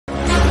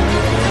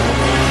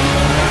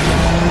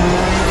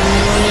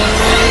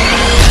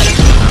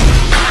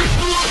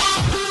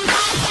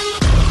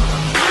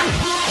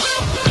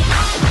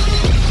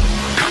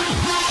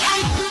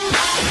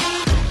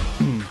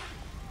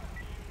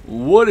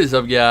What is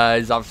up,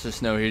 guys? Officer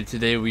Snow here.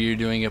 Today we are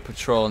doing a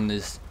patrol in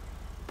this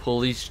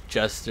police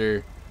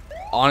Jester.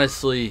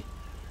 Honestly,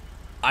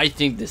 I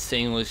think this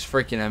thing looks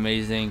freaking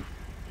amazing.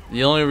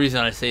 The only reason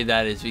I say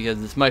that is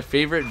because it's my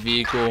favorite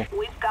vehicle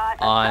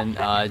on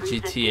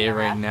GTA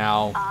right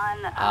now.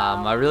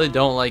 I really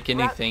don't like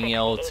anything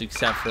else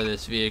except for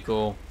this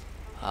vehicle.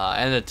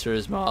 And the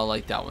Turismo, I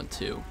like that one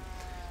too.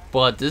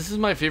 But this is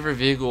my favorite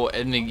vehicle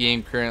in the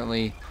game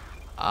currently.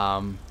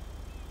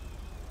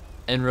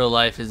 In real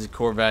life is a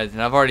Corvette,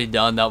 and I've already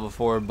done that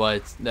before,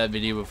 but that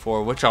video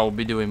before, which I will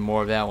be doing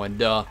more of that one,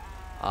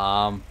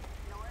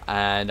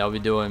 and I'll be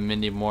doing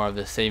many more of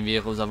the same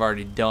vehicles I've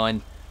already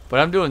done, but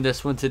I'm doing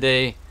this one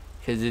today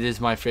because it is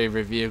my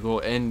favorite vehicle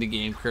in the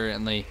game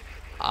currently.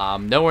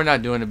 No, we're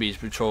not doing a beach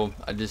patrol.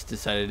 I just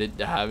decided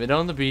to have it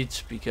on the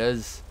beach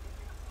because,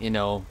 you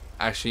know,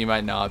 actually you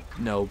might not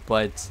know,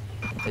 but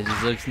it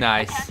just looks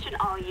nice.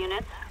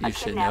 You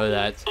should know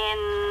that.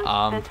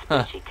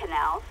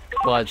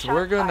 But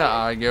we're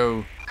gonna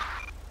go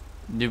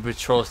do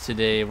patrols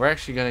today. We're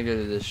actually gonna go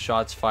to the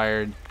shots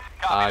fired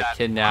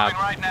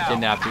kidnapping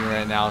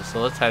right now. So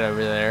let's head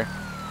over there,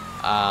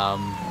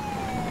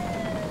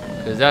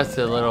 because that's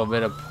a little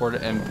bit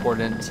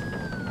important.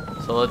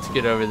 So let's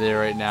get over there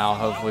right now.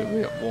 Hopefully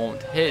we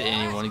won't hit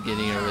anyone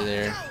getting over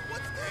there.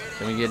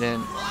 Can we get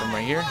in from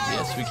right here?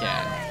 Yes, we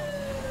can.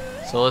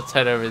 So let's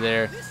head over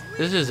there.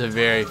 This is a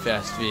very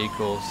fast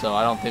vehicle, so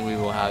I don't think we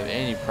will have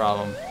any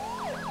problem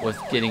with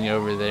getting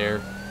over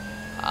there.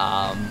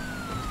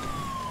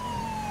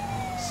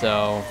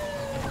 So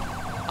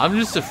I'm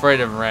just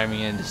afraid of ramming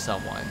into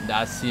someone.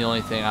 That's the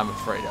only thing I'm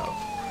afraid of.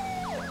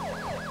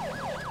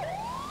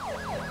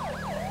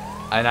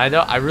 And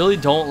I really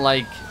don't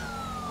like.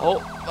 Oh,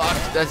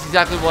 fuck, that's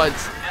exactly what.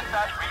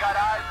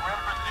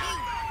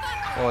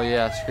 Oh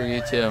yeah, screw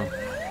you too.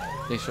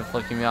 Thanks for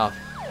flicking me off.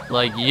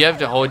 Like, you have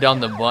to hold down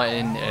the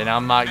button, and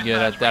I'm not good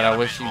at that. I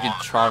wish you could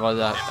toggle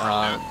that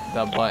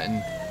that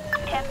button.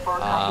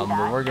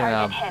 But we're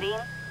gonna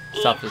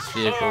stop this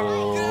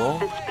vehicle.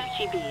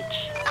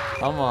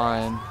 Come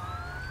on.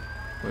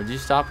 Would you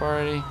stop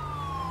already?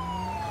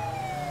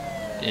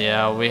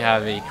 Yeah, we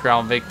have a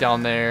Crown Vic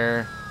down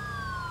there.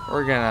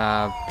 We're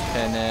gonna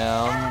pin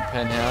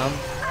him.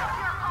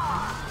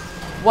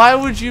 Why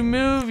would you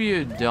move,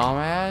 you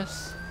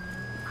dumbass?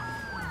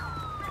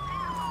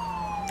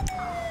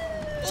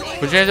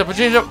 Put your hands up, put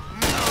your hands up.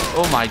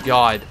 Oh my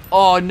god.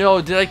 Oh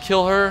no, did I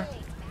kill her?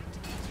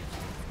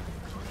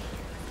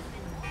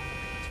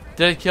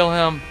 Did I kill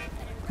him?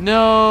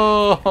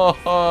 No!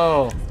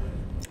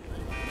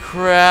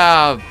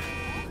 Crap.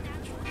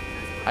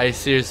 I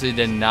seriously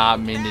did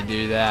not mean to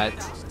do that.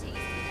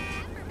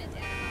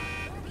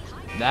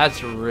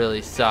 That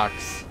really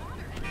sucks.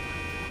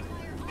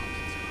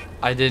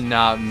 I did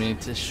not mean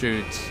to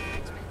shoot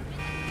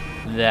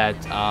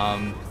that,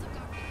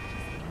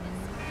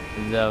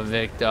 the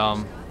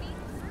victim.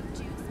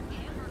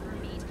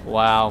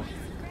 Wow.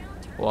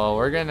 Well,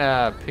 we're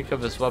gonna pick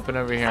up this weapon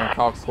over here in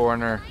Cop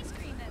Corner.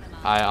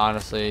 I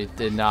honestly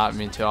did not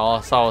mean to. All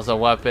I saw was a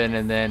weapon,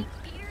 and then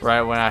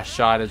right when I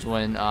shot is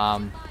when,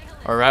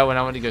 or right when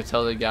I went to go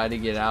tell the guy to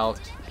get out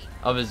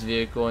of his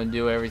vehicle and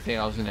do everything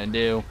I was gonna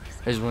do,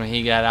 is when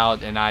he got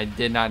out, and I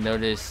did not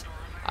notice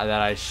that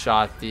I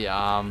shot the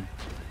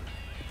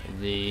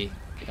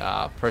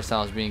person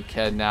that was being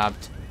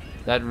kidnapped.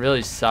 That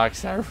really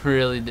sucks. I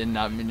really did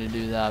not mean to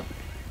do that.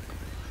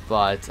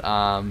 But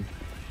I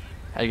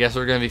guess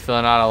we're gonna be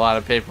filling out a lot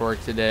of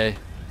paperwork today,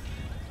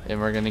 and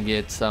we're gonna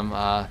get some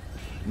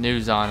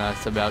news on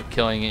us about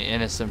killing an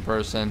innocent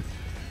person.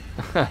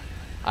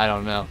 I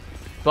don't know,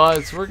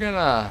 but we're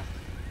gonna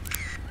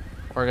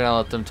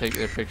let them take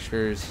their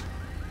pictures.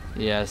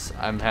 Yes,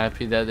 I'm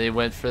happy that they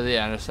went for the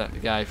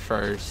innocent guy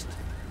first.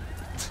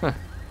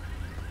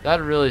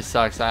 That really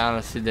sucks. I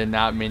honestly did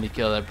not mean to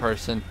kill that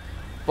person.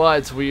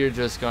 But we are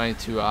just going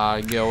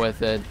to go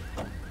with it.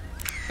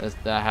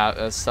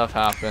 That stuff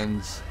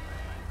happens.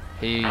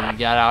 He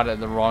got out at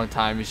the wrong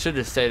time. He should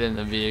have stayed in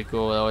the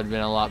vehicle. That would have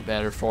been a lot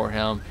better for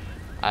him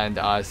and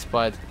us.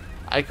 But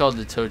I called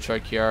the tow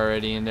truck here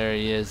already, and there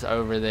he is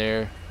over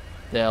there.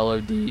 The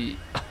LOD.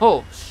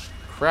 Oh,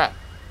 crap.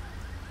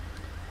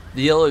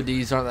 The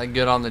LODs aren't that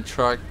good on the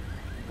truck.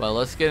 But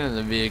let's get in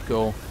the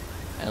vehicle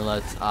and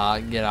let's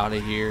get out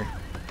of here.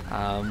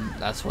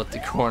 That's what the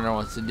coroner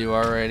wants to do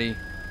already.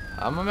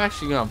 I'm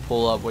actually going to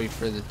pull up, wait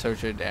for the tow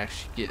truck to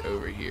actually get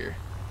over here.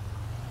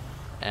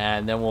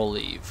 And then we'll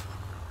leave.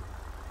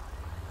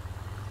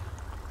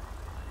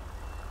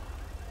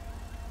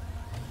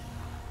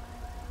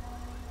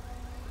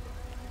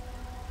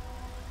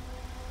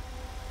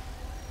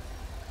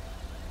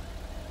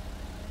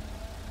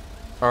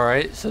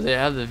 Alright, so they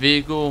have the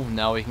vehicle.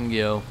 Now we can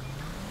go.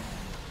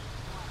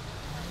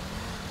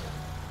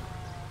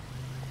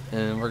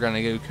 And we're going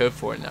to go code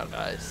for it now,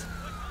 guys.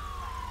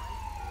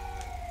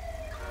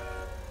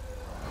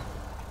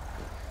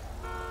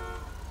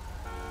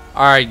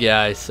 Alright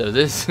guys, so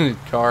this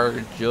car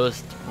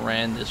just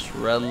ran this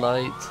red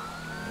light.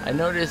 I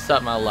noticed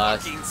that my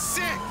last...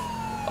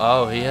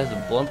 Oh, he has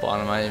a blimp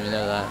on him, I didn't even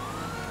know that.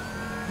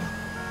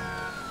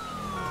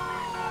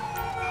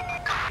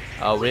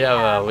 We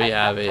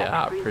have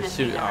a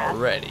pursuit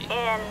already.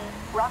 In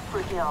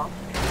Rockford Hill.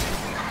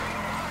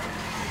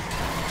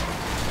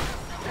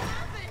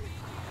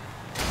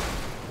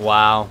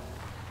 Wow.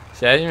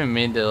 See, I didn't even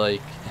mean to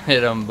like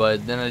hit him,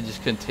 but then I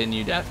just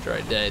continued after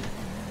I did.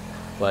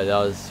 But that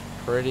was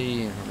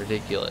pretty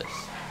ridiculous.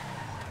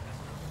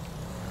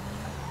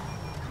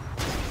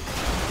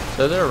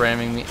 So they're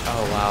ramming me.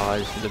 Oh wow, I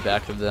just hit the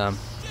back of them.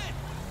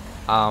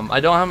 I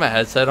don't have my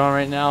headset on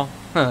right now,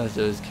 so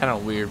it's kind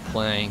of weird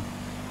playing.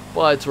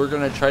 But we're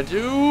gonna try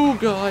to. Oh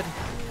god!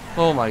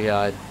 Oh my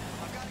god!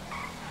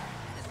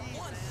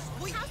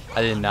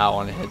 I did not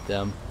want to hit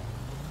them.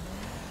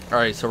 All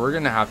right, so we're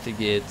gonna have to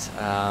get.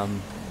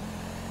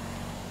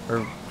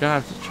 We're gonna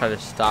have to try to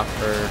stop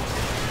her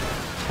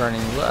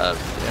turning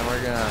left, and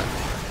we're gonna.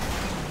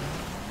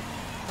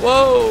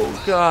 Whoa,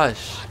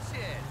 gosh!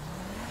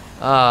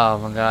 Oh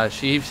my gosh,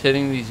 she keeps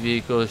hitting these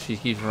vehicles. She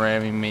keeps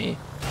ramming me.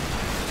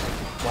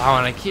 Wow,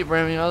 and I keep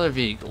ramming other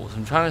vehicles.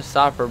 I'm trying to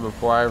stop her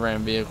before I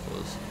ram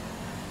vehicles.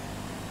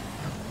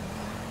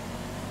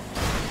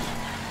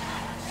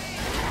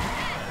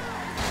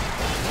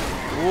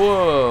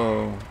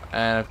 Whoa!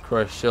 And of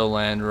course she'll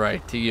land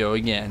right to go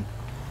again.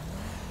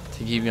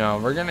 To keep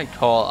going, we're gonna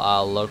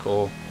call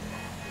local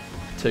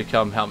to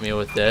come help me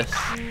with this.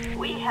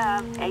 We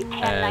have a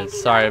And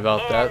sorry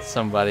about that.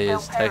 Somebody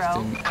is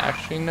texting.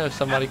 Actually, no,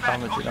 somebody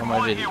commented on my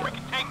video. We're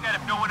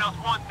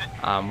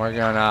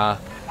gonna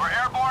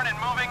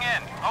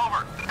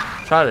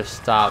try to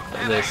stop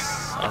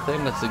this. I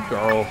think that's a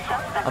girl.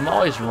 I'm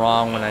always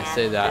wrong when I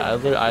say that. I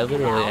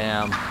literally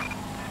am.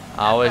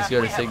 I always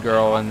go to say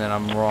girl and then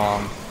I'm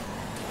wrong.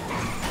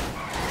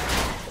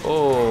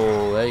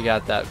 Oh, they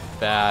got that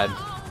bad.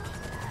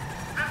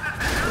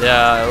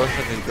 Yeah, it looks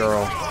like a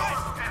girl.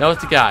 No,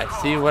 it's a guy.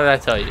 See, what did I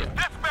tell you?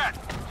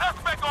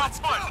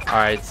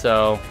 Alright,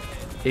 so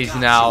he's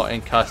now in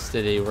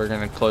custody. We're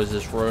going to close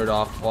this road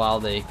off while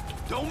they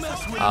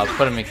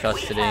put him in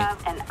custody.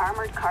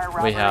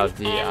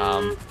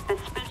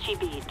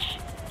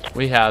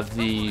 We have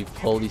the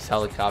police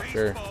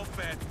helicopter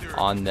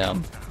on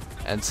them.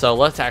 And so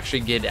let's actually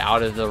get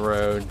out of the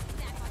road.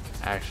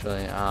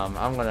 Actually,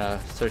 I'm gonna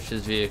search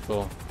his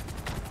vehicle,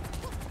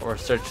 or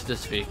search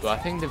this vehicle. I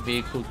think the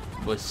vehicle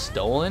was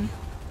stolen.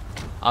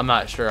 I'm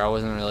not sure. I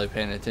wasn't really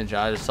paying attention.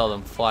 I just saw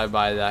them fly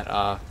by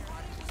that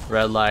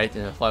red light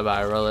and fly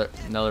by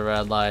another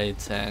red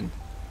light, and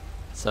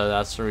so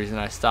that's the reason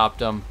I stopped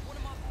them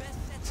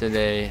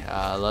today.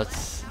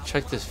 Let's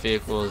check this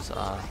vehicle's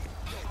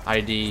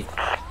ID.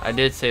 I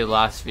did say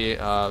last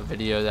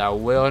video that I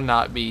will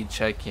not be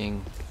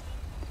checking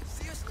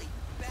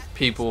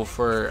people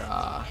for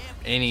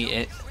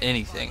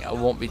anything. I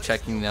won't be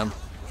checking them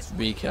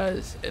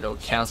because it'll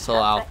cancel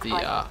out the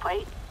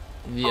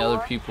other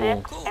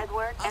people.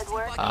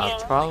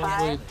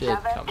 Probably did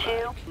come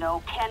back.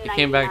 It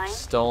came back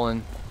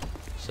stolen,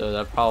 so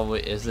that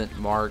probably isn't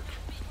Mark.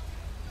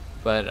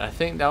 But I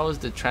think that was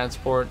the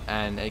transport,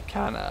 and it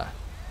kind of.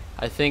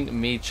 I think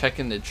me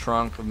checking the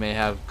trunk may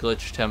have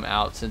glitched him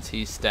out since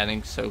he's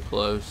standing so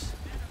close.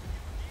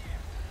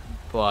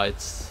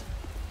 But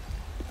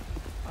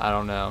I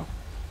don't know.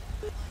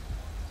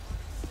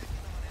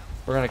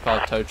 We're gonna call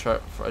a tow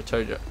truck for a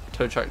tow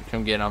truck to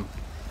come get him.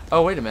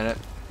 Oh, wait a minute.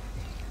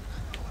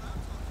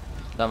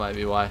 That might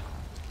be why.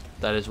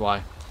 That is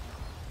why.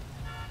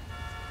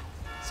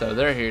 So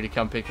they're here to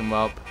come pick him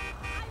up.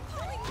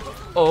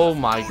 Oh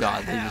my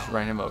god, they just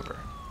ran him over.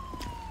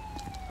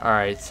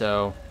 Alright,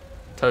 so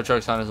tow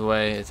truck's on his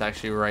way. It's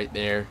actually right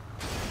there.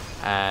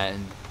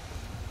 And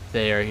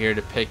they are here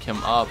to pick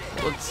him up.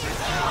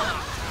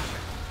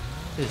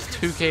 It's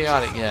too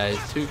chaotic, guys.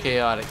 Too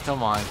chaotic.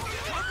 Come on.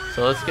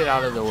 So let's get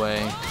out of the way.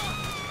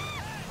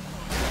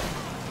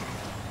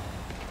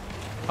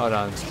 Hold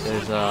on.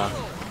 There's I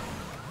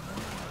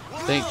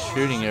think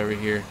shooting over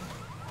here.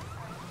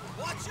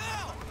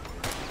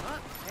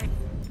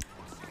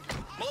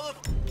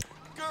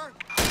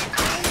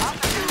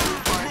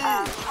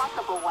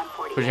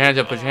 Put your hands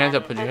up, put your hands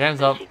up, put your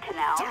hands up.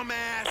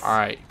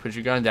 Alright, put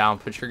your gun down,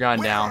 put your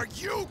gun down.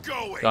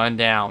 Gun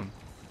down.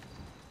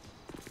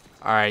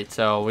 Alright,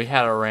 so we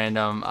had a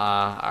random,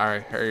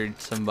 I heard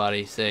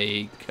somebody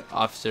say,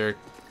 officer,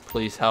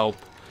 please help.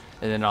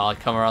 And then I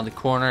come around the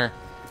corner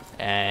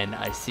and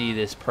I see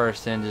this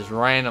person just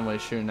randomly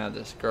shooting at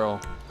this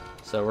girl.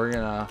 So we're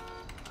gonna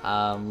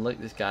look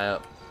this guy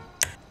up.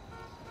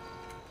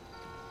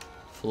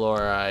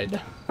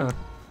 Fluoride.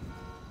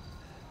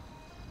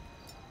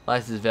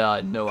 License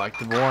valid, no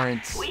active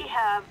warrants.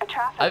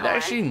 I've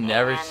actually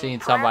never seen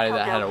somebody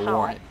that had a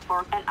warrant.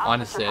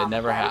 Honestly, I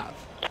never have.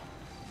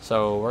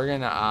 So we're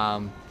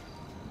gonna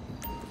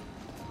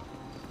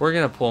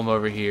pull him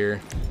over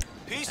here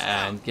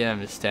and get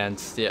him to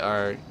stand still,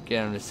 or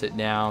get him to sit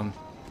down,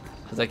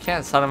 because I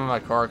can't set him in my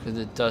car because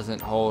it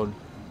doesn't hold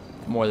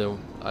more than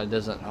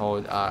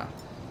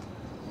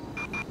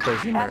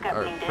prisoners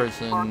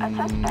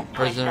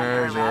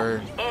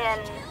or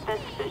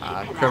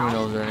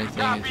criminals or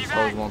anything. It just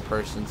holds one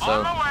person.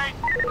 So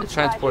the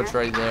transport's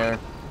right there,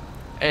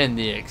 and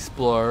the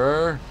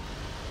Explorer.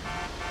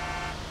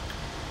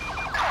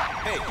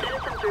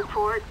 Citizens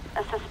report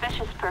a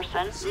suspicious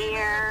person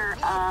near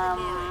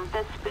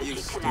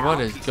Vespucci Canal.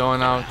 What is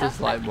going on with this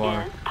light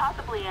bar? Is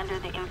possibly under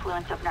the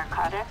influence of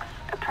narcotics.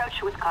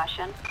 Approach with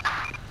caution.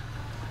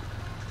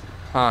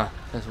 Huh,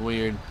 that's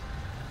weird.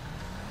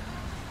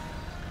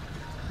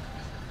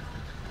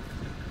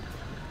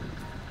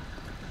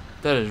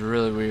 That is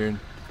really weird.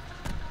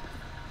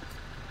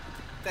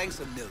 Thanks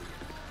a million.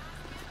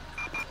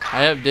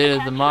 I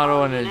updated the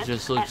model and it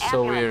just looks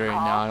so weird right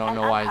now. I don't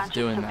know why it's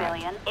doing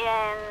that.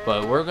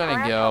 But we're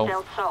gonna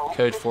go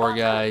code 4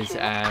 guys,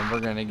 and we're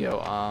gonna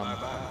go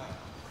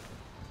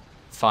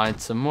find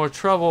some more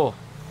trouble.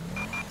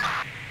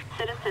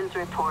 Citizens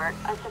report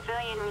a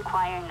civilian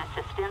requiring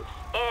assistance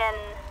in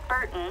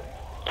Burton.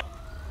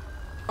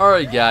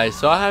 Alright guys,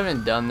 so I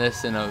haven't done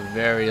this in a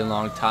very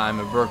long time,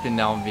 a broken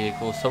down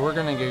vehicle, so we're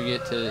gonna go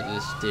get to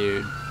this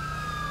dude.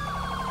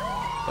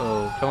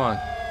 Oh, come on.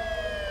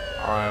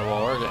 Alright,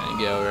 well we're gonna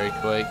go very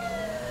quick.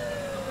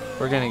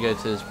 We're gonna go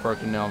to this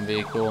broken down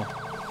vehicle.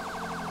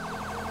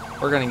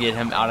 We're gonna get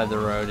him out of the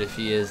road if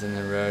he is in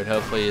the road.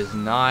 Hopefully he's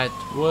not.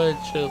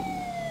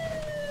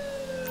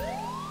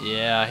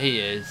 Yeah, he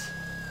is.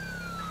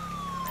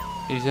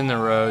 He's in the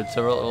road,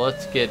 so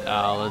let's get,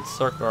 let's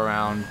circle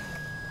around.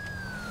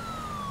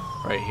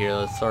 Right here,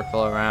 let's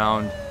circle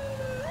around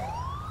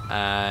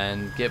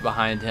and get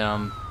behind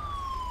him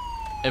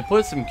and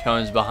put some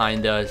cones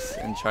behind us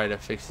and try to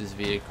fix his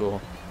vehicle.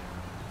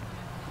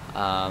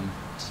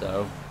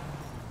 So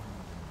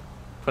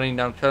putting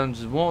down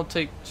cones won't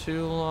take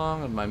too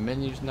long, and my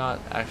menu's not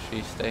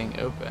actually staying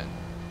open.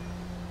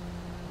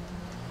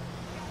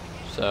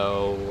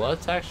 So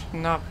let's actually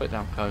not put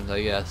down cones,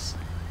 I guess.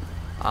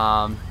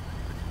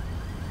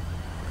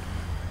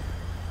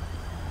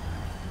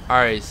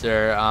 Alright,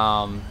 sir.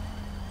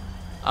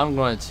 I'm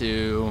going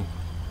to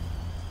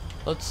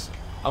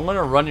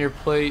run your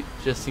plate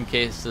just in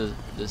case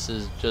this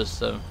is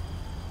just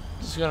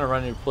gonna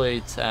run your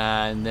plates,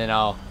 and then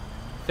I'll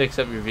fix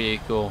up your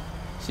vehicle.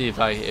 See if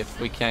I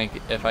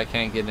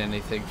can't get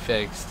anything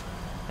fixed.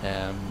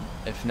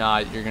 If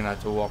not, you're gonna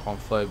have to walk on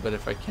foot. But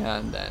if I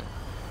can, then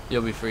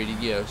you'll be free to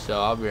go.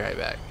 So I'll be right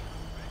back.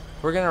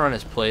 We're gonna run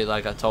his plate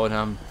like I told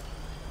him,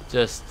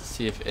 just to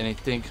see if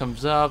anything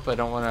comes up. I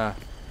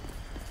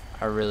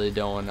really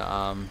don't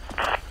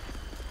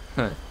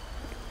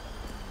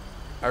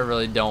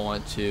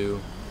want to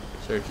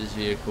search his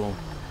vehicle.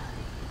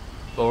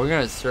 But we're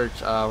gonna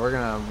we're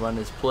gonna run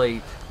his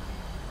plate.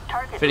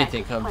 If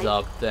anything comes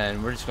up,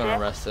 then we're just gonna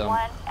arrest him.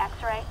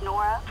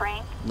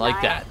 Like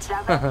that.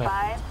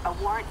 A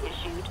warrant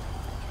issued.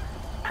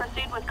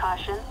 Proceed with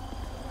caution.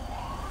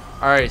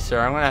 Alright, sir,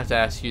 I'm gonna have to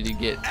ask you to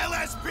get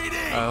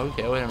LSPD! Oh,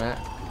 okay, wait a minute.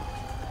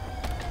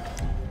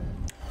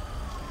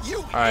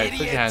 Alright,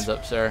 put your hands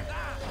up, sir.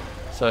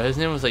 So his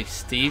name was like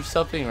Steve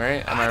something,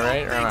 right? Am I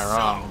right or am I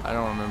wrong? I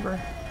don't remember.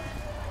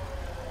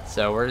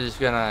 So we're just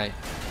gonna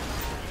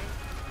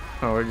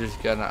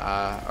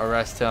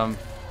arrest him.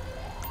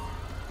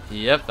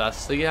 Yep,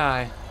 that's the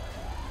guy.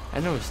 I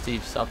know it's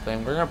Steve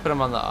something. We're gonna put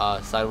him on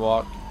the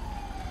sidewalk,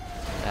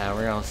 and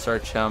we're gonna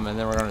search him, and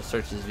then we're gonna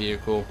search his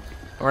vehicle.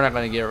 We're not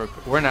gonna get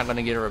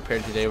it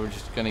repaired today. We're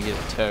just gonna get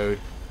it towed.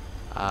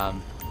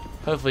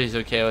 Hopefully he's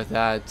okay with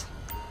that.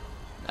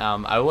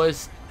 I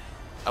was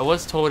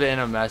told in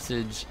a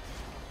message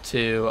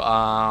to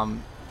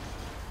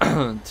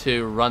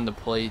to run the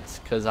plates,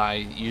 because I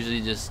usually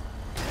just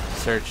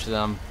search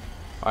them.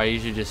 I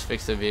usually just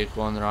fix the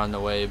vehicle when they're on the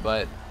way,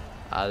 but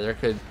they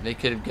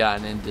could have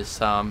gotten into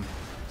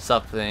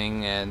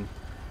something and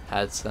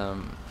had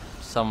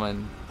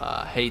someone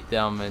hate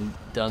them and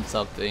done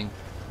something.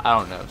 I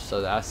don't know.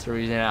 So that's the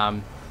reason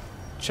I'm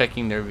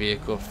checking their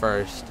vehicle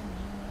first.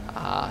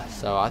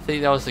 So I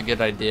think that was a good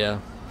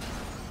idea.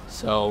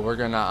 So we're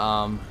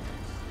gonna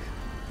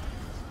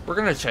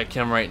check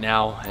him right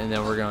now, and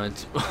then we're going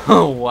to.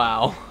 Oh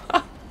wow,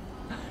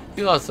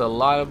 he lost a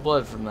lot of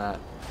blood from that.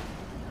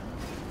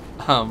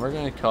 We're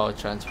gonna call a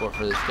transport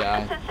for this guy,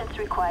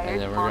 and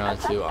then we're going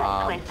to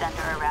wow, look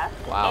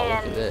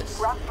at this,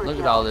 look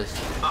at all this.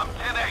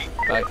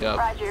 Back up.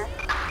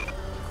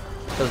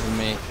 Because of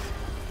me.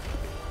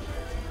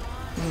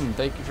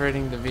 Thank you for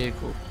hitting the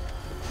vehicle.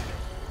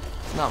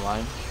 It's not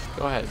mine.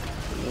 Go ahead.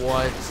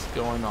 What's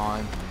going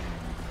on?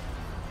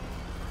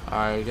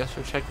 Alright, I guess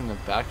we're checking the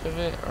back of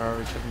it, or are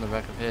we checking the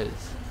back of his?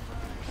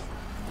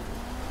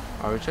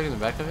 Are we checking the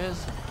back of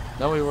his?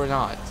 No, we were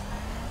not.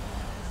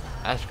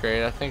 That's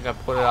great. I think I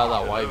put it out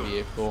of that white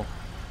vehicle,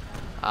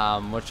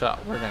 which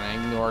we're gonna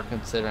ignore,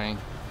 considering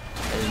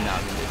I did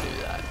not mean to do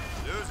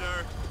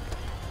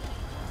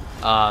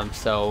that.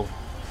 So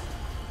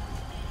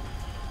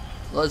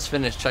let's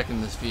finish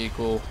checking this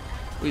vehicle.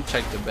 We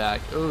checked the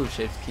back. Oh,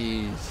 shift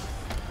keys.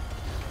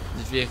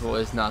 This vehicle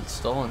is not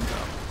stolen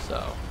though,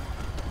 so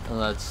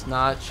let's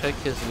not check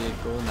his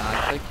vehicle.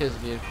 Not check his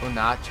vehicle.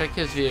 Not check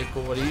his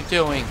vehicle. What are you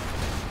doing?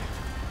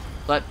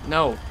 Let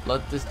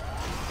this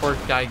poor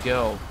guy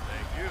go.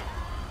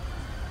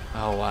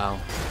 Oh wow.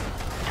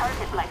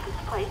 Target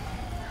license plate.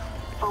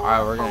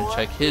 Alright, we're gonna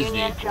check his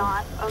Union vehicle.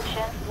 John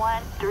Ocean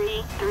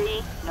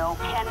 133, no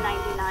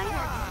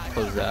 1099.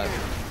 Close that.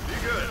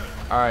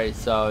 Alright,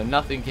 so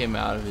nothing came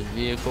out of his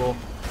vehicle.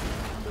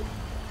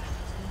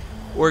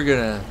 We're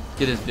gonna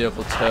get his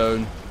vehicle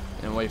towed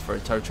and wait for a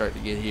tow truck to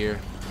get here,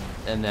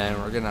 and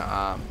then we're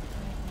gonna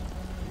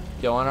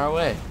go on our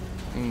way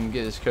and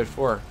get this code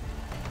 4.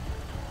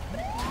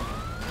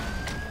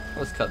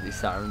 Let's cut these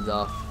sirens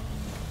off.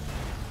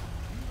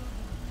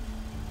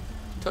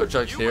 Tow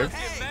truck's here.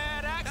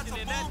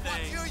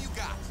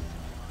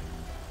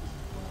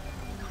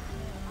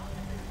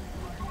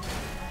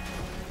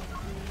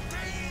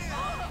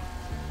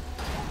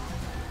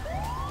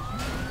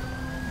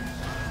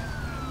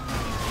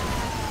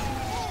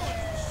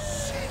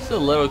 It's a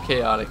little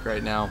chaotic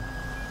right now,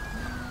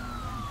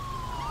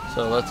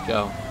 so let's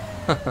go.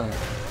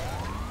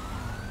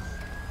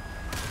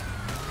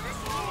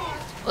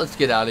 Let's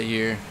get out of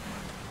here,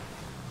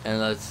 and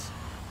let's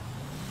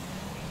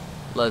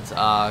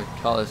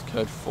call this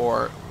code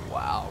 4.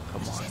 Wow,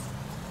 come on.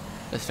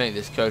 Let's make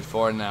this code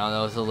 4 now.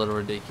 That was a little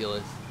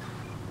ridiculous.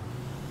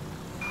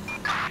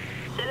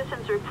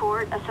 Citizens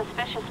report a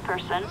suspicious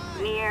person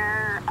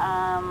near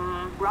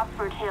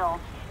Rockford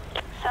Hills.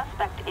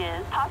 Suspect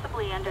is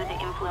possibly under the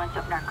influence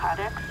of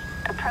narcotics.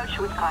 Approach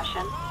with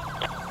caution.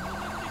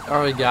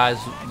 Alright guys,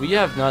 we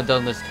have not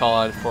done this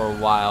call out for a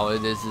while.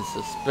 It is a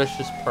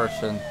suspicious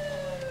person.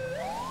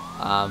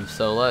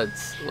 So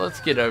let's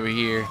get over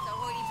here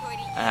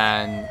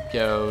and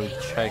go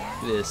check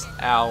this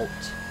out.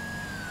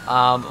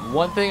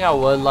 One thing I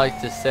would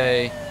like to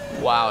say,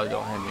 wow,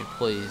 don't hit me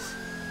please.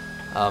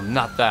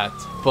 Not that,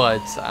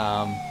 but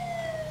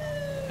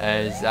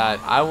is that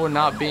I will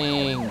not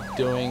be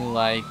doing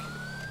like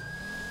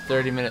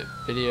 30-minute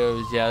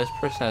videos. Yeah, this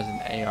person has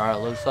an AR, it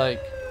looks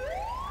like.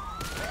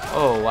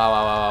 Oh, wow,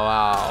 wow, wow, wow,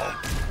 wow.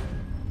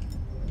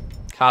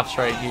 Cops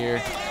right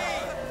here.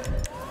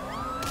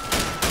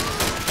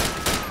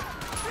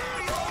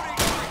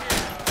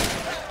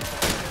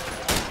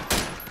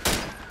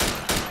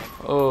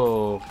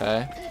 Oh,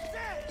 okay.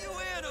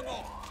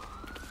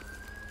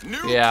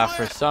 Yeah,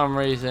 for some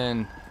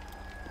reason,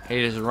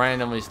 he just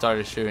randomly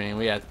started shooting.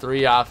 We had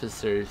 3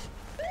 officers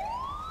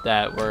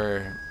that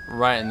were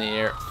right in the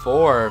area.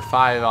 4 or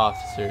 5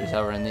 officers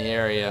that were in the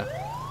area.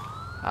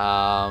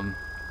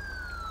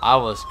 I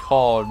was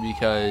called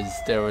because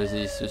there was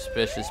a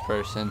suspicious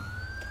person,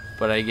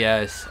 but I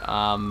guess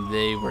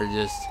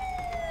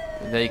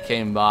they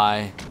came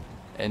by,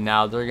 and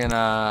now they're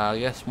gonna, I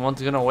guess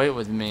one's gonna wait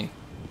with me.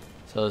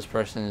 So this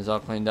person is all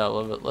cleaned up a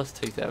little bit. Let's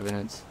take the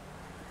evidence.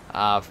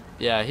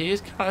 Yeah, he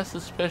is kind of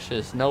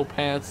suspicious. No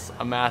pants,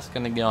 a mask,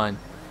 and a gun.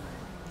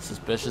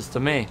 Suspicious to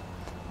me.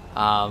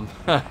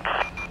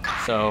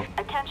 So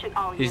Attention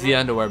all he's units. the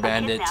underwear A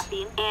bandit.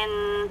 kidnapping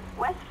in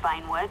West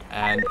Vinewood.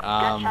 And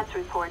Gunshots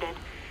reported.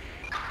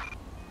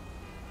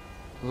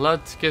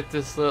 let's get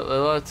this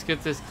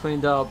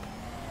cleaned up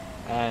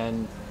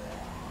and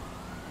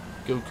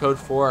go code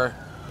 4.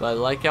 But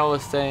like I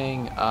was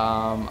saying,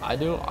 I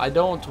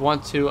don't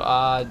want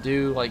to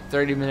do like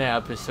 30-minute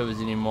episodes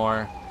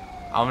anymore.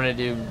 I'm gonna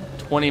do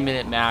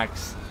 20-minute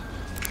max,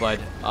 but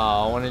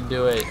I want to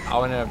do it. I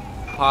want to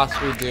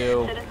possibly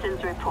do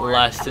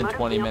less than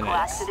 20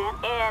 minutes.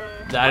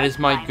 That is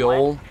my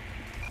goal,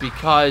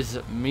 because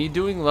me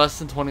doing less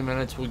than 20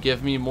 minutes will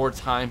give me more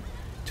time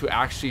to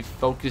actually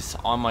focus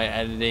on my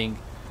editing,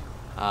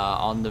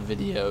 on the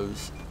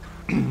videos.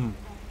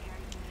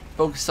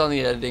 Focus on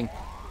the editing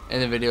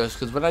and the videos,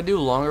 because when I do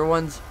longer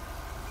ones,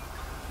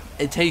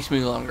 it takes me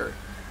longer,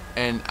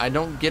 and I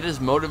don't get as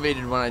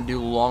motivated when I do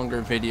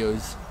longer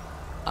videos.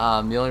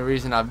 The only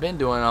reason I've been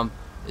doing them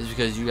is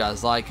because you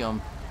guys like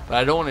them, but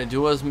I don't want to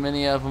do as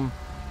many of them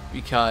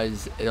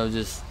because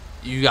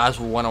you guys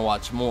will want to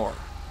watch more.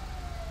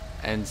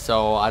 And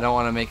so I don't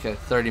want to make a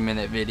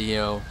 30-minute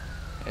video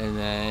and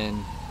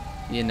then,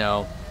 you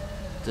know,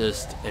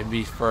 just it'd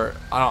be for,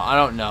 I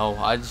don't know.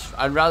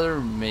 I'd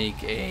rather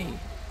make a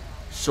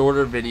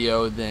shorter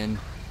video than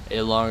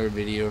a longer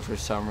video for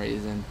some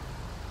reason.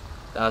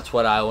 That's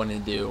what I want to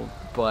do.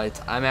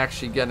 But I'm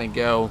actually gonna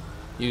go.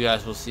 You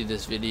guys will see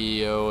this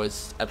video.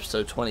 It's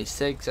episode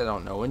 26. I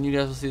don't know when you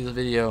guys will see this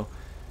video,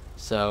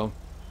 so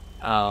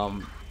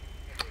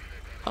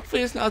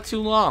hopefully it's not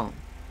too long.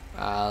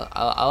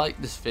 I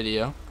like this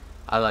video.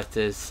 I like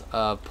this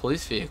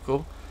police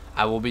vehicle.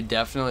 I will be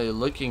definitely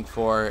looking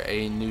for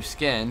a new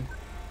skin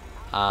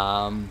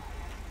for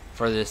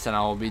this, and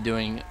I will be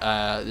doing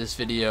this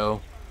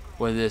video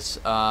with this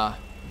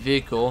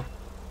vehicle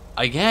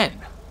again.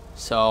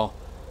 So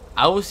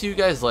I will see you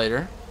guys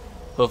later.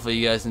 Hopefully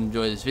you guys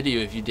enjoyed this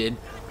video. If you did,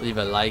 leave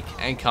a like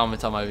and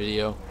comment on my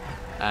video,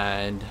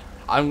 and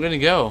I'm gonna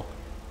go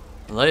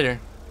later.